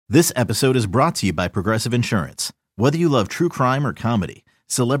This episode is brought to you by Progressive Insurance. Whether you love true crime or comedy,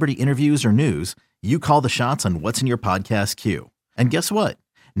 celebrity interviews or news, you call the shots on what's in your podcast queue. And guess what?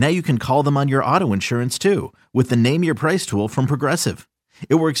 Now you can call them on your auto insurance too with the Name Your Price tool from Progressive.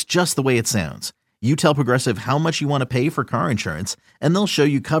 It works just the way it sounds. You tell Progressive how much you want to pay for car insurance, and they'll show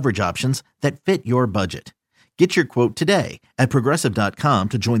you coverage options that fit your budget. Get your quote today at Progressive.com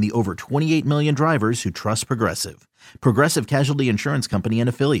to join the over 28 million drivers who trust Progressive. Progressive Casualty Insurance Company and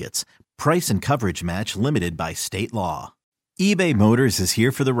Affiliates. Price and coverage match limited by state law. eBay Motors is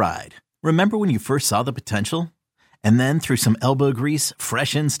here for the ride. Remember when you first saw the potential? And then through some elbow grease,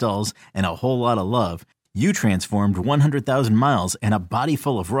 fresh installs, and a whole lot of love, you transformed 100,000 miles and a body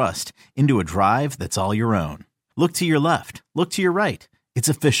full of rust into a drive that's all your own. Look to your left. Look to your right. It's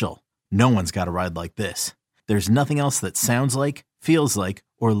official. No one's got a ride like this. There's nothing else that sounds like, feels like,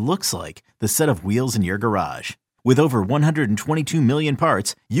 or looks like the set of wheels in your garage. With over 122 million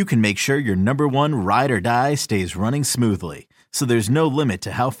parts, you can make sure your number one ride or die stays running smoothly. So there's no limit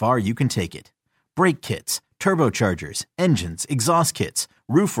to how far you can take it. Brake kits, turbochargers, engines, exhaust kits,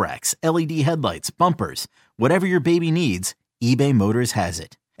 roof racks, LED headlights, bumpers, whatever your baby needs, eBay Motors has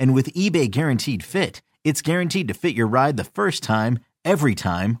it. And with eBay Guaranteed Fit, it's guaranteed to fit your ride the first time, every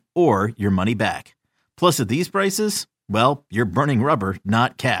time, or your money back. Plus, at these prices, well, you're burning rubber,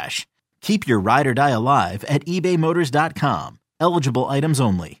 not cash. Keep your ride or die alive at ebaymotors.com. Eligible items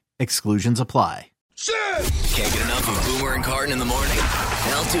only. Exclusions apply. Can't get enough of Boomer and Carton in the morning?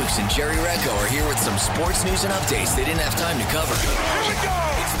 Al Dukes and Jerry Recco are here with some sports news and updates they didn't have time to cover. Here we go!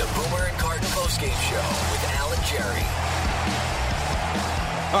 It's the Boomer and Carton postgame show with Al and Jerry.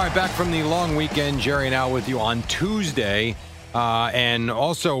 All right, back from the long weekend. Jerry and Al with you on Tuesday. And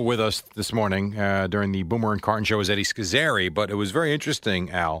also with us this morning during the Boomer and Carton show is Eddie Scazzeri. But it was very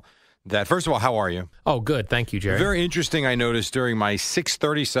interesting, Al, that, first of all, how are you? Oh, good. Thank you, Jerry. Very interesting, I noticed during my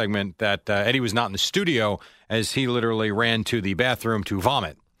 6:30 segment that Eddie was not in the studio as he literally ran to the bathroom to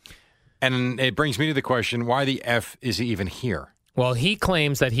vomit. And it brings me to the question, why the F is he even here? Well, he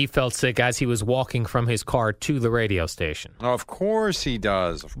claims that he felt sick as he was walking from his car to the radio station. Oh, of course he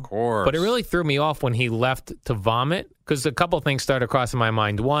does, of course. But it really threw me off when he left to vomit, because a couple things started crossing my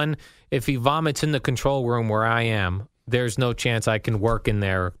mind. One, if he vomits in the control room where I am, there's no chance I can work in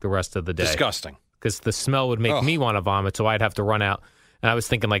there the rest of the day. Disgusting. Because the smell would make me want to vomit, so I'd have to run out. And I was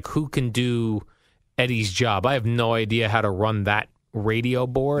thinking, like, who can do Eddie's job? I have no idea how to run that radio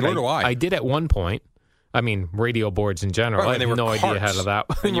board. Nor do I. I did at one point. I mean, radio boards in general. Right, I have no idea how to that.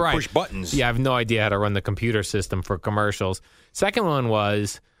 And you right. push buttons. Yeah, I have no idea how to run the computer system for commercials. Second one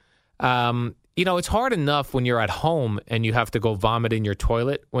was, it's hard enough when you're at home and you have to go vomit in your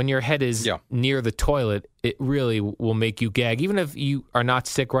toilet. When your head is near the toilet, it really will make you gag. Even if you are not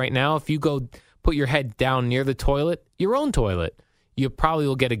sick right now, if you go put your head down near the toilet, your own toilet, you probably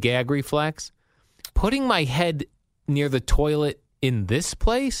will get a gag reflex. Putting my head near the toilet in this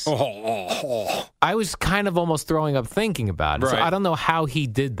place, I was kind of almost throwing up thinking about it. Right. So I don't know how he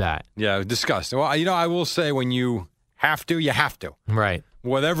did that. Yeah, disgusting. Well, I will say when you have to, you have to. Right.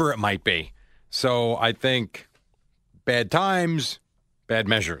 Whatever it might be. So I think bad times, bad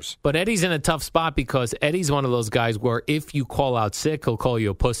measures. But Eddie's in a tough spot because Eddie's one of those guys where if you call out sick, he'll call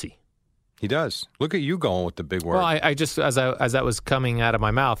you a pussy. He does. Look at you going with the big word. Well, I just, as that was coming out of my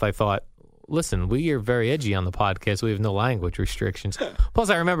mouth, I thought, listen, we are very edgy on the podcast. We have no language restrictions. Plus,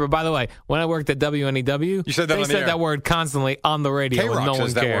 I remember, by the way, when I worked at WNEW, you said that they said that word constantly on the radio. K-Rock and no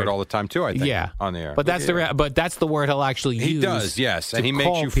says one cared. that word all the time, too, I think, on the air. But that's the word he'll actually use. He does, yes. And he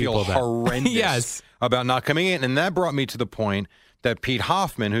makes you feel horrendous yes. about not coming in. And that brought me to the point that Pete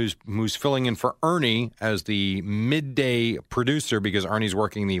Hoffman, who's filling in for Ernie as the midday producer, because Ernie's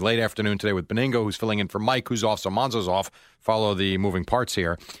working the late afternoon today with Beningo, who's filling in for Mike, who's off, so Monzo's off. Follow the moving parts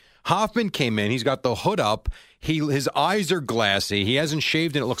here. Hoffman came in. He's got the hood up. His eyes are glassy. He hasn't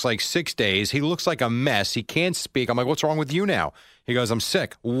shaved in, it looks like, 6 days. He looks like a mess. He can't speak. I'm like, what's wrong with you now? He goes, I'm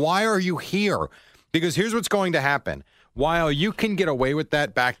sick. Why are you here? Because here's what's going to happen. While you can get away with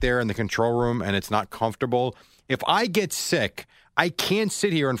that back there in the control room and it's not comfortable, if I get sick, I can't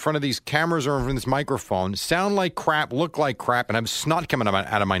sit here in front of these cameras or in front of this microphone, sound like crap, look like crap, and have snot coming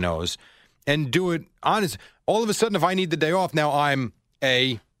out of my nose, and do it honest. All of a sudden, if I need the day off, now I'm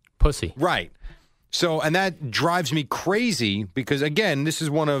a pussy. Right. So, and that drives me crazy because, again, this is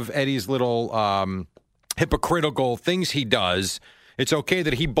one of Eddie's little hypocritical things he does. It's okay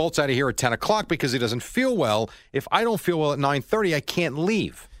that he bolts out of here at 10 o'clock because he doesn't feel well. If I don't feel well at 9:30, I can't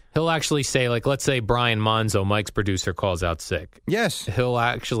leave. He'll actually say, like, let's say Brian Monzo, Mike's producer, calls out sick. Yes. He'll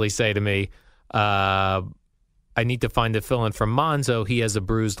actually say to me, I need to find a fill-in for Monzo. He has a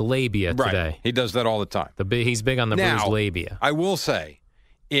bruised labia today. He does that all the time. He's big on the bruised labia. I will say,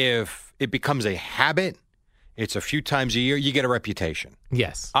 if it becomes a habit, it's a few times a year, you get a reputation.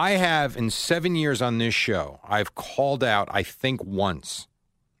 Yes. I have, in 7 years on this show, I've called out, I think, once,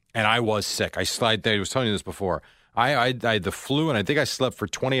 and I was sick. I was telling you this before. I had the flu, and I think I slept for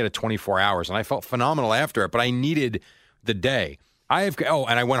 20 out of 24 hours, and I felt phenomenal after it, but I needed the day. And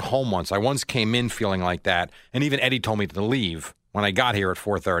I went home once. I once came in feeling like that, and even Eddie told me to leave when I got here at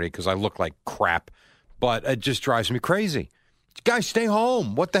 4:30 because I looked like crap, but it just drives me crazy. Guys, stay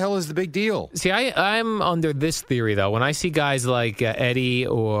home. What the hell is the big deal? See, I'm under this theory, though. When I see guys like Eddie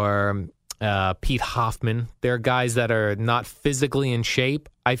or Pete Hoffman, they're guys that are not physically in shape.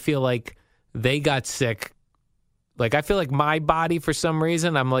 I feel like they got sick. Like, I feel like my body, for some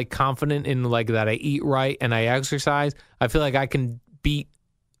reason, I'm like confident in like that I eat right and I exercise. I feel like I can beat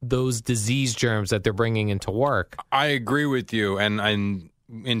those disease germs that they're bringing into work. I agree with you. And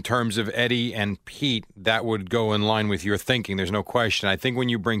in terms of Eddie and Pete, that would go in line with your thinking. There's no question. I think when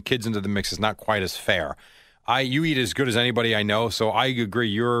you bring kids into the mix, it's not quite as fair. You eat as good as anybody I know, so I agree.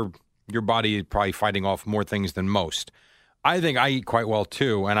 Your body is probably fighting off more things than most. I think I eat quite well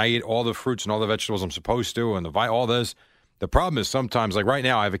too, and I eat all the fruits and all the vegetables I'm supposed to, and all this. The problem is sometimes, like right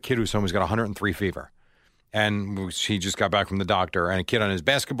now, I have a kid who's got 103 fever, and he just got back from the doctor, and a kid on his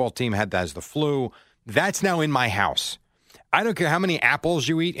basketball team has the flu. That's now in my house. I don't care how many apples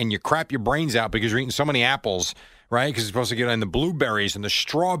you eat and you crap your brains out because you're eating so many apples, right? Because you're supposed to get in the blueberries and the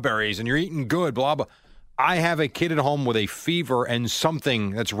strawberries and you're eating good, blah, blah. I have a kid at home with a fever and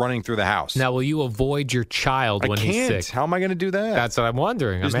something that's running through the house. Now, will you avoid your child when he's sick? How am I going to do that? That's what I'm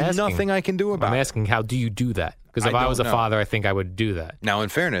wondering. There's nothing I can do about it. I'm asking, how do you do that? Because if I was a father, I think I would do that. Now, in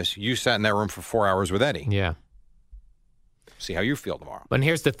fairness, you sat in that room for 4 hours with Eddie. Yeah. See how you feel tomorrow. But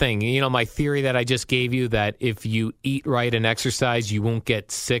here's the thing. My theory that I just gave you, that if you eat right and exercise, you won't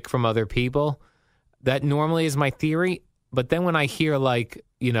get sick from other people. That normally is my theory. But then when I hear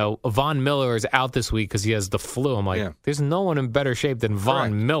Von Miller is out this week because he has the flu, I'm like, There's no one in better shape than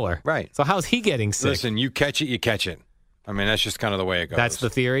Von Miller. Right. So how's he getting sick? Listen, you catch it, you catch it. I mean, that's just kind of the way it goes. That's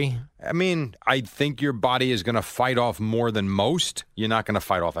the theory? I mean, I think your body is going to fight off more than most. You're not going to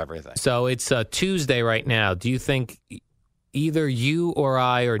fight off everything. So it's Tuesday right now. Do you think either you or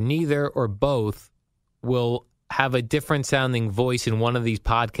I or neither or both will have a different sounding voice in one of these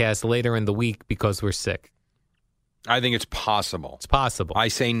podcasts later in the week because we're sick? I think it's possible. It's possible. I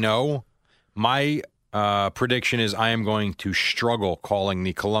say no. My prediction is I am going to struggle calling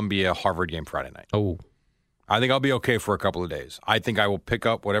the Columbia-Harvard game Friday night. Oh. I think I'll be okay for a couple of days. I think I will pick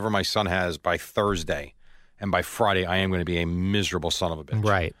up whatever my son has by Thursday. And by Friday, I am going to be a miserable son of a bitch.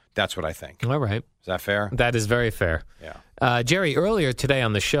 Right. That's what I think. All right. Is that fair? That is very fair. Yeah. Jerry, earlier today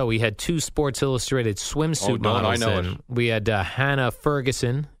on the show, we had two Sports Illustrated swimsuit models. I know it. We had Hannah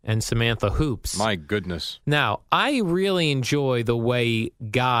Ferguson and Samantha Hoops. My goodness. Now, I really enjoy the way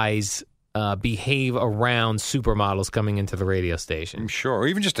guys behave around supermodels coming into the radio station. I'm sure. Or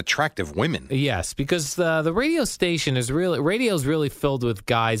even just attractive women. Yes, because the radio station is really filled with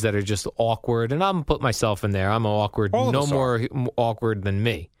guys that are just awkward. And I'm going to put myself in there. I'm awkward. No more awkward than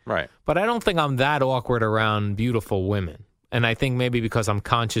me. Right. But I don't think I'm that awkward around beautiful women. And I think maybe because I'm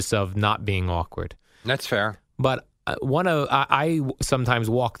conscious of not being awkward. That's fair. But I sometimes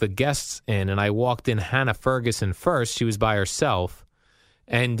walk the guests in, and I walked in Hannah Ferguson first. She was by herself.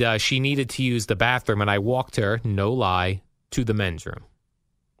 And she needed to use the bathroom, and I walked her, no lie, to the men's room.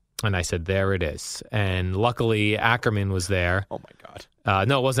 And I said, there it is. And luckily, Ackerman was there. Oh, my God.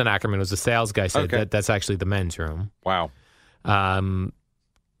 No, it wasn't Ackerman. It was the sales guy said that's actually the men's room. Wow.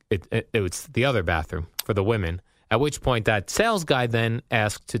 It was the other bathroom for the women, at which point that sales guy then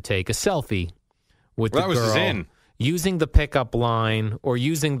asked to take a selfie with the girl. That was his in. Using the pickup line or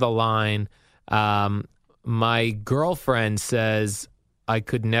using the line, my girlfriend says, I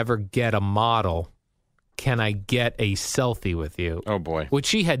could never get a model. Can I get a selfie with you? Oh, boy. Which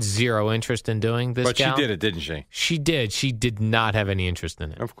she had zero interest in doing, this gal. But she did it, didn't she? She did. She did not have any interest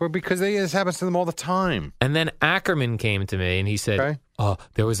in it. Of course, because this happens to them all the time. And then Ackerman came to me, and he said,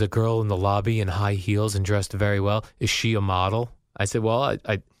 there was a girl in the lobby in high heels and dressed very well. Is she a model? I said, well,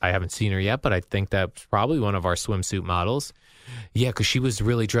 I haven't seen her yet, but I think that's probably one of our swimsuit models. Yeah, because she was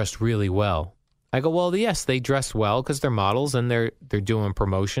really dressed really well. I go, well, yes, they dress well because they're models and they're doing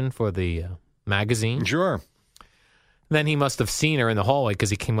promotion for the magazine. Sure. Then he must have seen her in the hallway because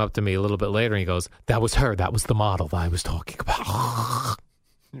he came up to me a little bit later and he goes, that was her. That was the model that I was talking about.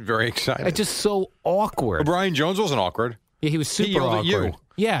 Very excited. It's just so awkward. Well, Brian Jones wasn't awkward. Yeah, he was super awkward. You.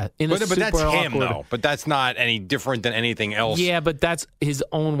 Yeah. But that's him, though. But that's not any different than anything else. Yeah, but that's his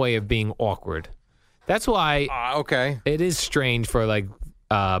own way of being awkward. That's why okay. It is strange for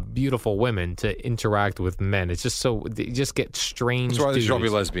beautiful women to interact with men. It's just so you just get strange. That's why they should all be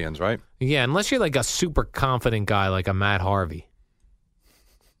dudes. lesbians, right? Yeah, unless you're like a super confident guy like a Matt Harvey.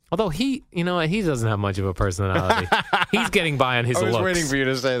 Although he doesn't have much of a personality. He's getting by on his looks. I was waiting for you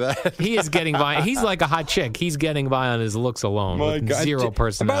to say that. He is getting by. He's like a hot chick. He's getting by on his looks alone with zero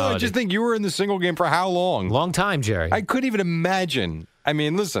personality. By the way, I just think you were in the single game for how long? Long time, Jerry. I couldn't even imagine. I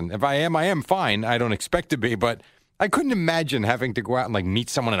mean, listen, if I am fine. I don't expect to be, but I couldn't imagine having to go out and like meet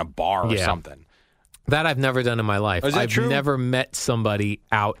someone in a bar or something. That I've never done in my life. Is that I've true? never met somebody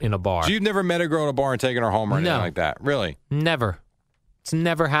out in a bar. So you've never met a girl at a bar and taken her home or anything like that? Really? Never. It's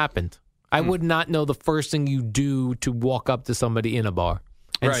never happened. I would not know the first thing you do to walk up to somebody in a bar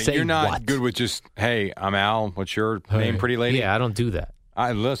and say You're not what? good with just, hey, I'm Al. What's your name, pretty lady? Yeah, I don't do that.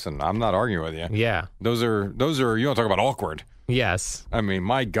 Listen, I'm not arguing with you. Yeah. Those are you want to talk about awkward. Yes. I mean,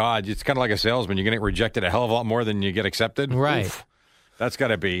 my God, it's kind of like a salesman. You're going to get rejected a hell of a lot more than you get accepted. Right. Oof. That's got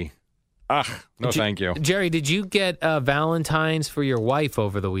to be, no thank you. Jerry, did you get Valentine's for your wife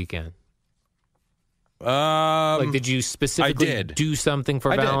over the weekend? Did you specifically do something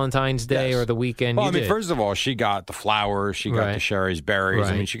for Valentine's Day or the weekend? Well, first of all, she got the flowers. She got the Sherry's berries.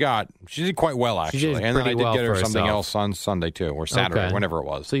 Right. I mean, she did quite well, actually. She did and then I did well get her for something herself. else on Sunday, too, or Saturday, Okay. whenever it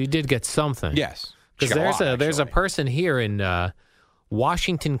was. So you did get something. Yes. Because there's a person here in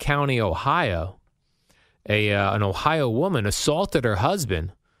Washington County, Ohio. An Ohio woman assaulted her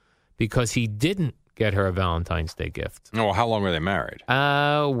husband because he didn't get her a Valentine's Day gift. Oh, how long were they married?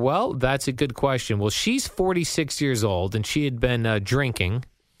 Well, that's a good question. Well, she's 46 years old, and she had been drinking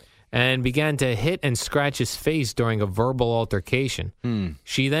and began to hit and scratch his face during a verbal altercation.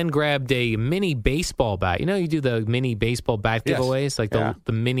 She then grabbed a mini baseball bat. You know, you do the mini baseball bat giveaways, like the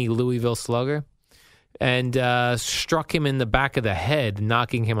mini Louisville Slugger, and struck him in the back of the head,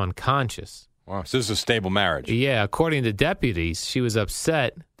 knocking him unconscious. Wow, so this is a stable marriage. Yeah, according to deputies, she was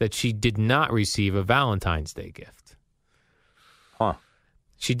upset that she did not receive a Valentine's Day gift. Huh.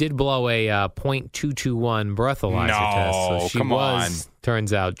 She did blow a .221 breathalyzer test. So she was,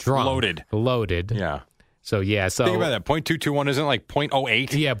 turns out, drunk. Loaded. Yeah. So, think about that. .221 isn't like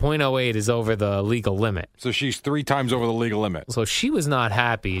 .08? Yeah, .08 is over the legal limit. So she's 3 times over the legal limit. So she was not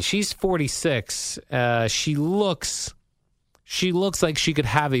happy. She's 46. She looks like she could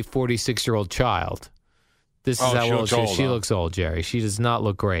have a 46-year-old child. This is how old she is. She looks old, Jerry. She does not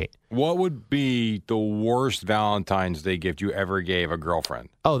look great. What would be the worst Valentine's Day gift you ever gave a girlfriend?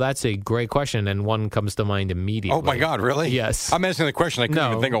 Oh, that's a great question, and one comes to mind immediately. Oh, my God, really? Yes. I'm asking the question. I couldn't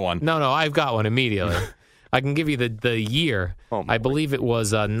even think of one. No, I've got one immediately. I can give you the year. I believe it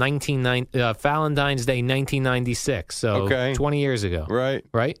was Valentine's Day 1996, so 20 years ago.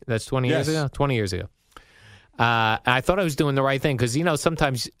 Right? That's 20 years ago? 20 years ago. I thought I was doing the right thing because,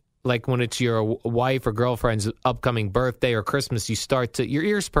 sometimes like when it's your wife or girlfriend's upcoming birthday or Christmas, your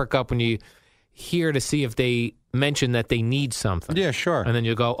ears perk up when you hear to see if they mention that they need something. Yeah, sure. And then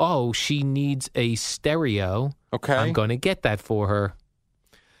you go, oh, she needs a stereo. Okay. I'm going to get that for her.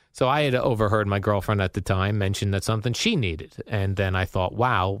 So I had overheard my girlfriend at the time mention that something she needed. And then I thought,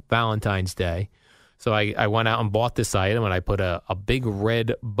 wow, Valentine's Day. So I went out and bought this item, and I put a big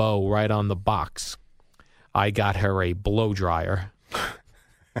red bow right on the box. I got her a blow dryer.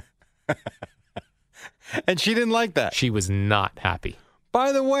 And she didn't like that. She was not happy.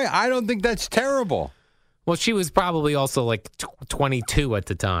 By the way, I don't think that's terrible. Well, she was probably also like 22 at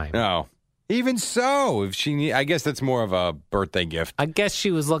the time. No. Even so, I guess that's more of a birthday gift. I guess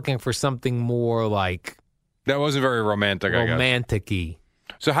she was looking for something more like... That wasn't very romantic, I guess. Romantic-y.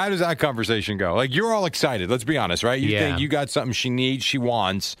 So how does that conversation go? Like, you're all excited. Let's be honest, right? You think you got something she needs, she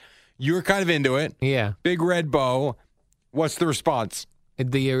wants. You're kind of into it. Yeah. Big red bow. What's the response?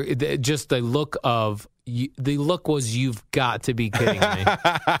 Just the look of... The look was, you've got to be kidding me.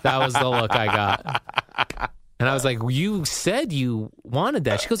 That was the look I got. And I was like, you said you wanted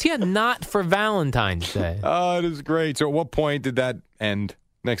that. She goes, yeah, not for Valentine's Day. Oh, it is great. So at what point did that end?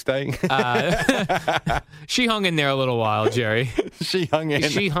 Next day? She hung in there a little while, Jerry. She hung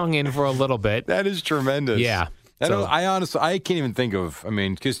in for a little bit. That is tremendous. Yeah. I honestly, I can't even think of,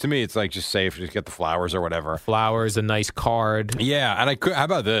 because to me, it's like just safe. Just get the flowers or whatever. Flowers, a nice card. Yeah. And how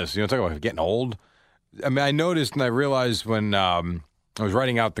about this? Talk about getting old. I noticed and I realized when I was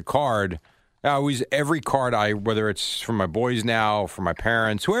writing out the card, every card whether it's from my boys now, for my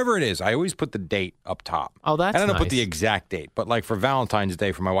parents, whoever it is, I always put the date up top. Oh, that's nice. I don't put the exact date, but like for Valentine's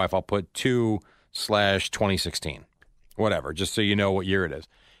Day for my wife, I'll put 2/2016, whatever, just so you know what year it is.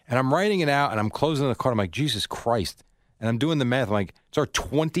 And I'm writing it out and I'm closing the card. I'm like, Jesus Christ. And I'm doing the math. I'm like, it's our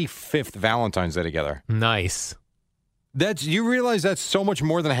 25th Valentine's Day together. Nice. You realize that's so much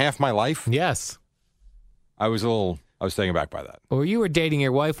more than half my life? Yes. I was a little I was taken back by that. Or you were dating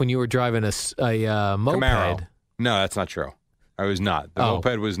your wife when you were driving a moped. Camaro. No, that's not true. I was not. The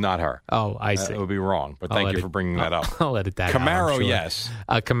moped was not her. Oh, I see. It would be wrong, but thank you for bringing that up. I'll edit that Camaro, out, sure. yes.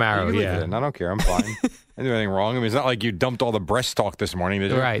 Camaro, you leave yeah. it in. I don't care. I'm fine. I didn't do anything wrong. I mean, it's not like you dumped all the breast talk this morning,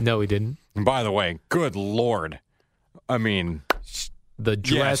 did you? Right. No, we didn't. And by the way, good Lord. I mean... The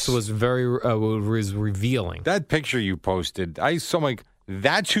dress was very was revealing. That picture you posted, I saw like,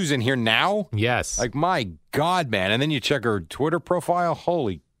 that's who's in here now? Yes. Like, my God, man. And then you check her Twitter profile.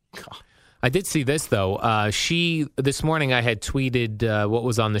 Holy God. I did see this, though. This morning I had tweeted what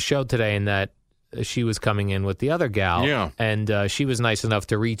was on the show today and that she was coming in with the other gal. Yeah. And she was nice enough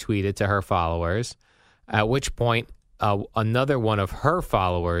to retweet it to her followers, at which point another one of her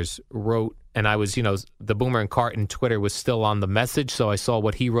followers wrote, and I was, the Boomer and Carton Twitter was still on the message, so I saw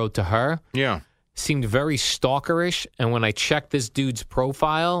what he wrote to her. Yeah. Seemed very stalkerish, and when I checked this dude's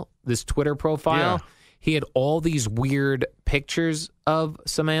profile, this Twitter profile, he had all these weird pictures of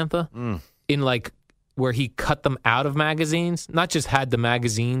Samantha in like where he cut them out of magazines, not just had the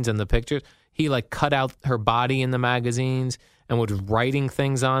magazines and the pictures. He like cut out her body in the magazines and was writing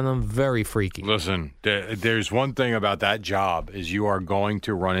things on them. Very freaky. Listen, there's one thing about that job is you are going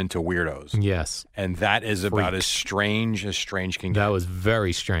to run into weirdos. Yes. And that is about as strange can get. That was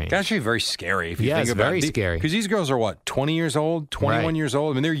very strange. Actually very scary if you think about it. Very scary. Because these girls are, what, 20 years old, 21 years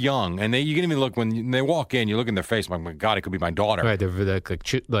old? I mean, they're young. And you can even look, when they walk in, you look in their face, I'm like, my God, it could be my daughter. Right, they're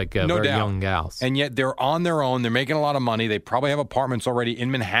like no very doubt. young gals. And yet they're on their own. They're making a lot of money. They probably have apartments already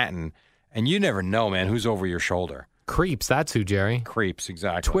in Manhattan. And you never know, man, who's over your shoulder. Creeps, that's who, Jerry. Creeps,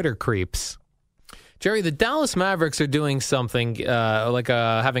 exactly. Twitter creeps. Jerry, the Dallas Mavericks are doing something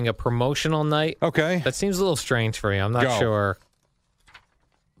having a promotional night. Okay. That seems a little strange for you. I'm not sure.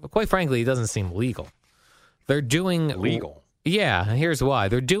 But quite frankly, it doesn't seem legal. They're doing... Legal? Yeah, here's why.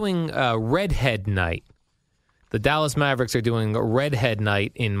 They're doing Redhead Night. The Dallas Mavericks are doing Redhead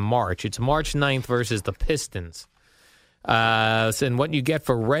Night in March. It's March 9th versus the Pistons. And what you get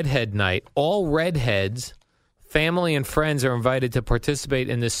for Redhead Night, all redheads, family and friends are invited to participate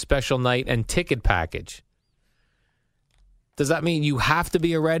in this special night and ticket package. Does that mean you have to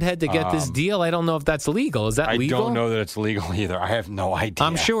be a redhead to get this deal? I don't know if that's legal. Is that legal? I don't know that it's legal either. I have no idea.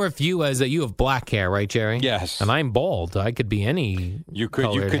 I'm sure if you have black hair, right, Jerry? Yes. And I'm bald. I could be any You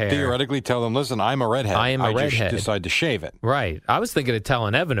could hair. theoretically tell them, listen, I'm a redhead. I am a redhead. Just decide to shave it. Right. I was thinking of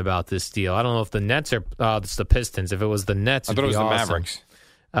telling Evan about this deal. I don't know if the Nets are... it's the Pistons. If it was the Nets, I thought it was the Mavericks.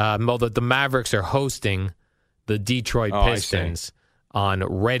 Well, the Mavericks are hosting the Detroit Pistons on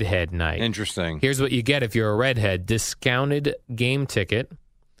Redhead Night. Interesting. Here's what you get if you're a redhead. Discounted game ticket,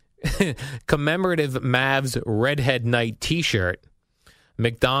 commemorative Mavs Redhead Night t-shirt,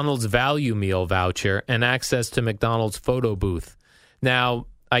 McDonald's value meal voucher, and access to McDonald's photo booth. Now,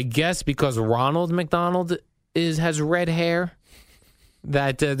 I guess because Ronald McDonald has red hair,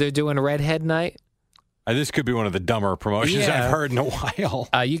 that they're doing Redhead Night. This could be one of the dumber promotions I've heard in a while.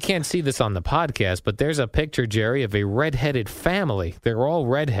 You can't see this on the podcast, but there's a picture, Jerry, of a redheaded family. They're all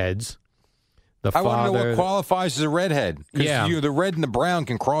redheads. I want to know what qualifies as a redhead. Because the red and the brown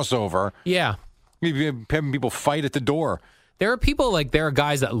can cross over. Yeah. You're having people fight at the door. There are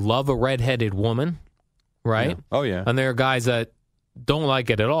guys that love a redheaded woman, right? Yeah. Oh, yeah. And there are guys that don't like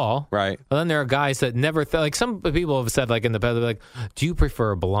it at all. Right. And then there are guys that never... like some people have said, like in the past, they're like, do you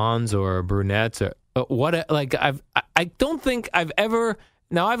prefer blondes or brunettes or... what? Like I don't think I've ever.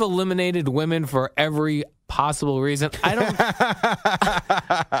 Now I've eliminated women for every possible reason.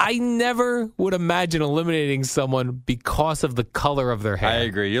 I never would imagine eliminating someone because of the color of their hair. I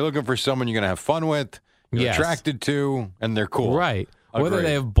agree. You're looking for someone you're going to have fun with, you're attracted to, and they're cool. Right. Agreed. Whether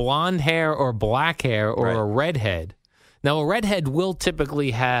they have blonde hair or black hair or a redhead. Now a redhead will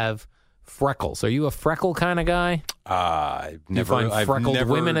typically have freckles. Are you a freckle kind of guy? I've never. Find freckled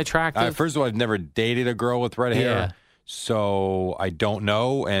women attractive? First of all, I've never dated a girl with red hair, so I don't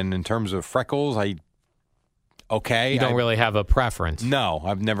know. And in terms of freckles, you don't really have a preference. No,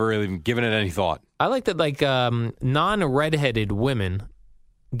 I've never really even given it any thought. I like that. Like non-redheaded women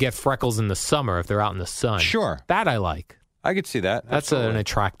get freckles in the summer if they're out in the sun. Sure, that I like. I could see that. That's an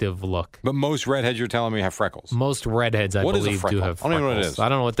attractive look. But most redheads, you're telling me, have freckles. Most redheads, I believe, do have freckles. I don't even know what it is. I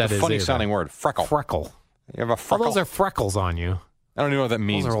don't know what that is. Funny sounding word. Freckle. Freckle. You have a freckle? Those are freckles on you. I don't even know what that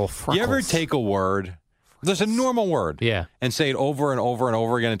means. Those are all freckles. You ever take a word, just a normal word, and say it over and over and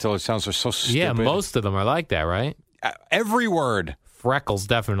over again until it sounds so stupid? Yeah, most of them are like that, right? Every word. Freckles,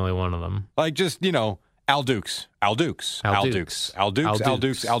 definitely one of them. Like just, Al Dukes. Al Dukes. Al Dukes. Al Dukes. Al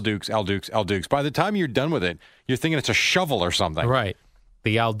Dukes. Al Dukes. Al Dukes. Al Dukes. By the time you're done with it, you're thinking it's a shovel or something. Right.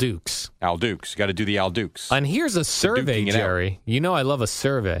 The Al Dukes. Al Dukes. You got to do the Al Dukes. And here's a survey, Jerry. You know I love a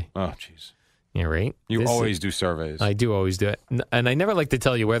survey. Oh, jeez. Yeah, right. You always do surveys. I do always do it, and I never like to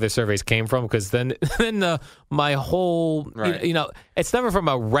tell you where the surveys came from because then my whole it's never from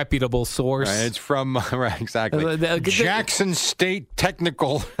a reputable source. Right, it's from exactly Jackson State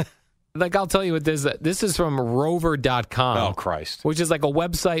Technical. Like I'll tell you what this is from Rover.com. Oh Christ! Which is like a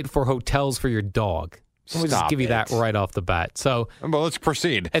website for hotels for your dog. We'll just give you that right off the bat. So, well, let's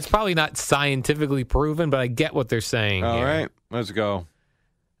proceed. It's probably not scientifically proven, but I get what they're saying. All here. right, let's go.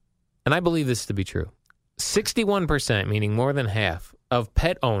 And I believe this to be true. 61%, meaning more than half, of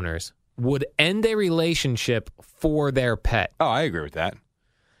pet owners would end a relationship for their pet. Oh, I agree with that.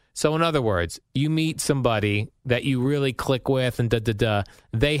 So, in other words, you meet somebody that you really click with and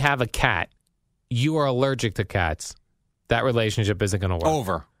they have a cat. You are allergic to cats. That relationship isn't going to work.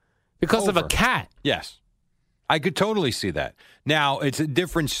 Over. Because of a cat. Yes. I could totally see that. Now, it's a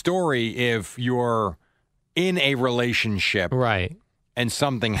different story if you're in a relationship. Right. And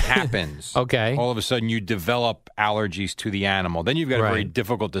something happens. Okay. All of a sudden you develop allergies to the animal. Then you've got a very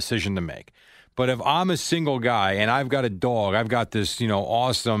difficult decision to make. But if I'm a single guy and I've got a dog, I've got this,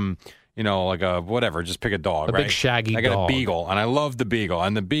 awesome, like a whatever, just pick a dog, a big shaggy dog. I got a beagle, and I love the beagle,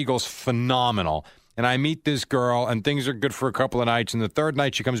 and the beagle's phenomenal. And I meet this girl, and things are good for a couple of nights, and the third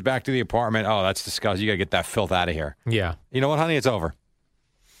night she comes back to the apartment. Oh, that's disgusting. You got to get that filth out of here. Yeah. You know what, honey? It's over.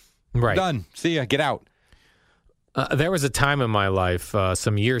 Right. Done. See ya. Get out. There was a time in my life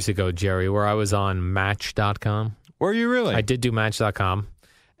some years ago, Jerry, where I was on Match.com. Were you really? I did do Match.com.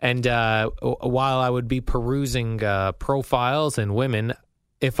 And while I would be perusing profiles and women,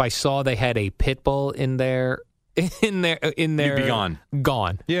 if I saw they had a pit bull in their you'd be gone.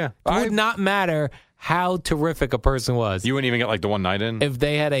 Gone. Yeah. It would not matter how terrific a person was. You wouldn't even get like the one night in? If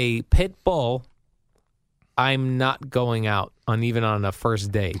they had a pit bull, I'm not going out even on a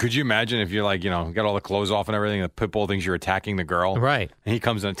first date. Could you imagine if you're like, got all the clothes off and everything, the pit bull thinks you're attacking the girl? Right. And he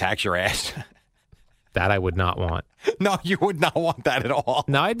comes and attacks your ass. That I would not want. No, you would not want that at all.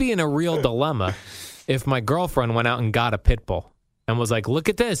 Now, I'd be in a real dilemma if my girlfriend went out and got a pit bull and was like, look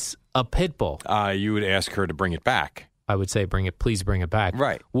at this, a pit bull. You would ask her to bring it back. I would say, please bring it back.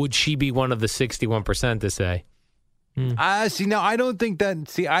 Right. Would she be one of the 61% to say? See, no, I don't think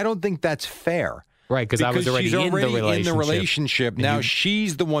that's fair. Right, because I was already in the relationship. Now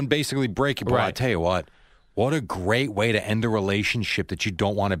she's the one basically breaking. But I tell you what a great way to end a relationship that you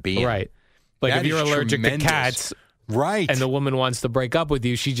don't want to be in. Right. Like if you're allergic to cats, right, and the woman wants to break up with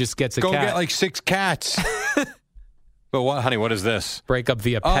you, she just gets a cat. Go get like 6 cats. But what, honey, what is this? Break up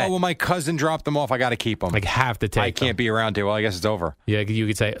via pet. Oh, well, my cousin dropped them off. I got to keep them. Like have to take I can't be around here. Well, I guess it's over. Yeah, you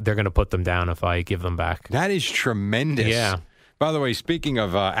could say they're going to put them down if I give them back. That is tremendous. Yeah. By the way, speaking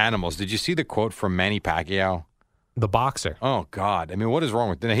of animals, did you see the quote from Manny Pacquiao? The boxer. Oh, God. I mean, what is wrong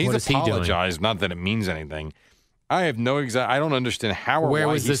with that? He's apologized, not that it means anything. I have no I don't understand how or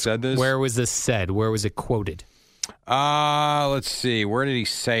why he said this. Where was this said? Where was it quoted? Let's see. Where did he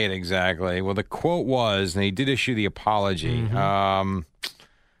say it exactly? Well, the quote was, and he did issue the apology. I'm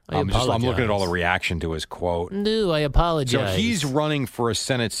looking at all the reaction to his quote. No, I apologize. So he's running for a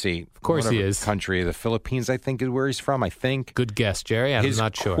Senate seat. Of course he is. Country, the Philippines, I think, is where he's from. I think. Good guess, Jerry. I'm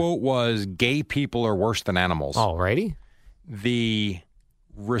not sure. His quote was, "Gay people are worse than animals." Alrighty. The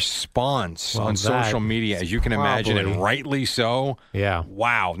response on social media, as you can imagine, and rightly so. Yeah.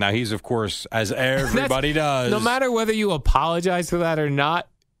 Wow. Now he's, of course, as everybody does. No matter whether you apologize for that or not,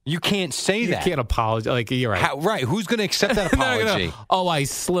 you can't say that. You can't apologize. Like, you're right. Right. Who's going to accept that apology? No. Oh, I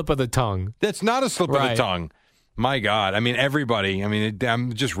slip of the tongue. That's not a slip of the tongue. My God. I mean, everybody. I mean,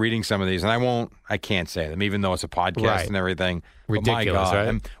 I'm just reading some of these, and I can't say them, even though it's a podcast and everything. Ridiculous, but my God. right?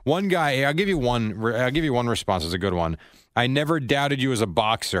 And one guy, I'll give you one response. It's a good one. I never doubted you as a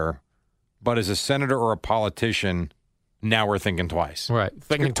boxer, but as a senator or a politician, now we're thinking twice. Right.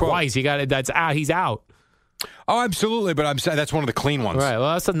 Thinking twice. He got it. That's out. He's out. Oh, absolutely. But I'm saying that's one of the clean ones. Right. Well,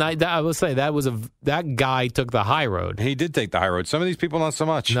 I will say that guy took the high road. He did take the high road. Some of these people, not so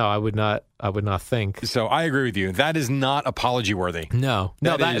much. No, I would not think. So I agree with you. That is not apology worthy. No,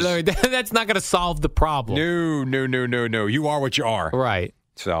 that's not going to solve the problem. No. You are what you are. Right.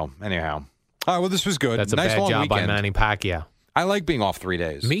 So anyhow. All right, well, this was good. That's a nice bad long job weekend. by Manny Pacquiao. I like being off 3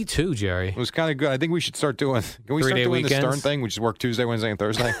 days. Me too, Jerry. It was kind of good. I think we should start doing. Can we 3 day start doing weekends? the Stern thing? We just work Tuesday, Wednesday, and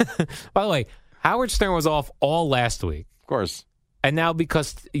Thursday. By the way, Howard Stern was off all last week. Of course. And now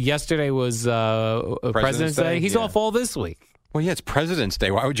because yesterday was President's Day, he's off all this week. Well, yeah, it's President's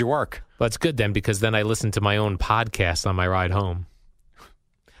Day. Why would you work? Well, it's good then because then I listen to my own podcast on my ride home.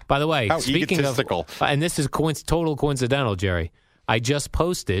 By the way, how speaking egotistical. of, and this is total coincidental, Jerry. I just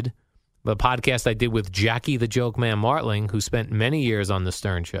posted The podcast I did with Jackie the Joke Man Martling, who spent many years on the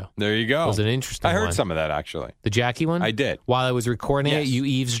Stern Show. There you go. It was an interesting one. I heard some of that, actually. The Jackie one? I did. While I was recording it, you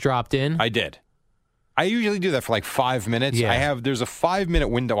eavesdropped in? I did. I usually do that for like 5 minutes. Yeah. There's a 5-minute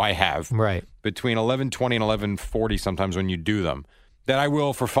window I have right between 11:20 and 11:40 sometimes when you do them that I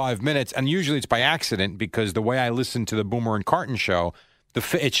will for 5 minutes. And usually it's by accident because the way I listen to the Boomer and Carton show,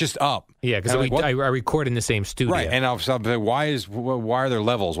 it's just up. Yeah, because I record in the same studio. Right, and I'll be like, why are there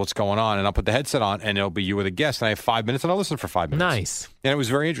levels? What's going on? And I'll put the headset on, and it'll be you with a guest, and I have 5 minutes, and I'll listen for 5 minutes. Nice. And it was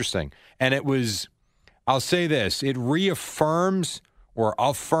very interesting. And it was, I'll say this, it reaffirms or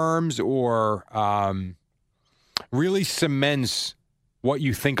affirms or really cements what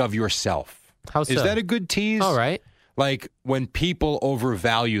you think of yourself. How so? Is that a good tease? All right. Like when people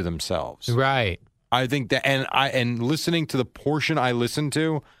overvalue themselves. Right. I think that, and listening to the portion I listened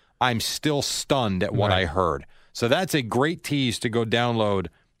to, I'm still stunned at what I heard. So that's a great tease to go download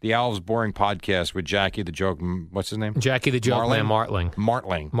the Al's Boring Podcast with Jackie the Joke. What's his name? Jackie the Joke Man Martling.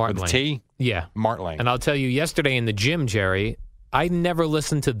 Martling. With a T? Yeah. Martling. And I'll tell you, yesterday in the gym, Jerry, I never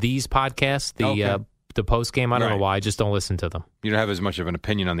listened to these podcasts, the post game. I don't know why. I just don't listen to them. You don't have as much of an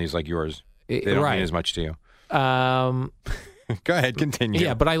opinion on these like yours. They don't mean as much to you. Go ahead, continue.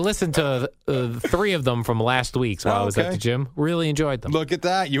 Yeah, but I listened to 3 of them from last week's while I was at the gym. Really enjoyed them. Look at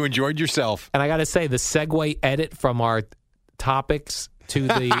that. You enjoyed yourself. And I got to say, the segue edit from our topics to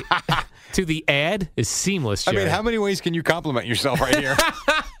the to the ad is seamless, Jerry. I mean, how many ways can you compliment yourself right here?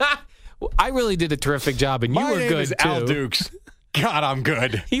 I really did a terrific job, and you were good, too. Al Dukes. God, I'm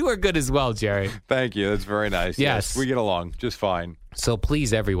good. You were good as well, Jerry. Thank you. That's very nice. Yes. We get along just fine. So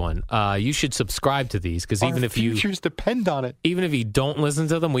please, everyone, you should subscribe to these because even if you futures depend on it, even if you don't listen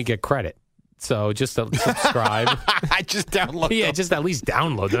to them, we get credit. So just subscribe. I just download them. Yeah, just at least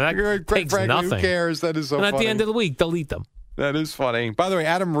download them. That takes nothing. Who cares? That is so funny. And at the end of the week, delete them. That is funny. By the way,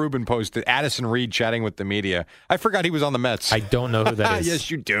 Adam Rubin posted Addison Reed chatting with the media. I forgot he was on the Mets. I don't know who that is. Yes,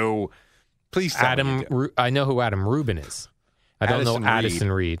 you do. Please tell me. I know who Adam Rubin is. I don't know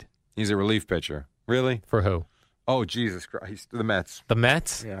Addison Reed. He's a relief pitcher. Really? For who? Oh, Jesus Christ. The Mets. The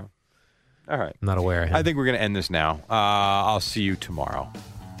Mets? Yeah. All right. I'm not aware of him. I think we're going to end this now. I'll see you tomorrow.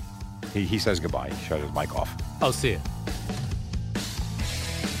 He says goodbye. He shut his mic off. I'll see you.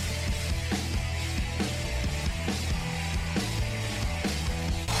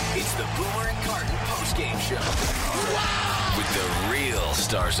 It's the Boomer and Carton postgame show. Wow! With the real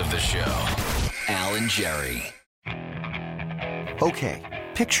stars of the show, Al and Jerry. Okay,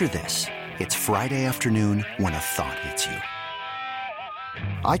 picture this. It's Friday afternoon when a thought hits you.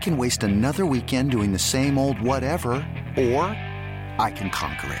 I can waste another weekend doing the same old whatever, or I can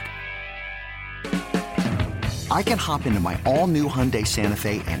conquer it. I can hop into my all-new Hyundai Santa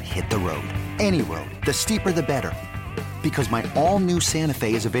Fe and hit the road. Any road. The steeper, the better. Because my all-new Santa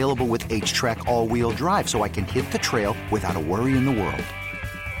Fe is available with H-Track all-wheel drive, so I can hit the trail without a worry in the world.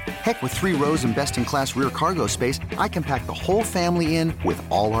 Heck, with 3 rows and best-in-class rear cargo space, I can pack the whole family in with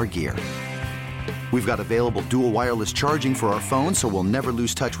all our gear. We've got available dual wireless charging for our phones, so we'll never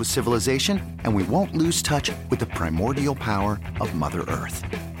lose touch with civilization, and we won't lose touch with the primordial power of Mother Earth.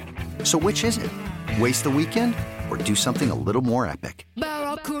 So which is it? Waste the weekend or do something a little more epic?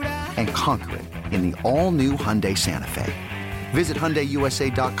 And conquer it in the all-new Hyundai Santa Fe. Visit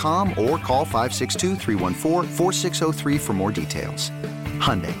HyundaiUSA.com or call 562-314-4603 for more details.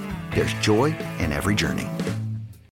 Hyundai, there's joy in every journey.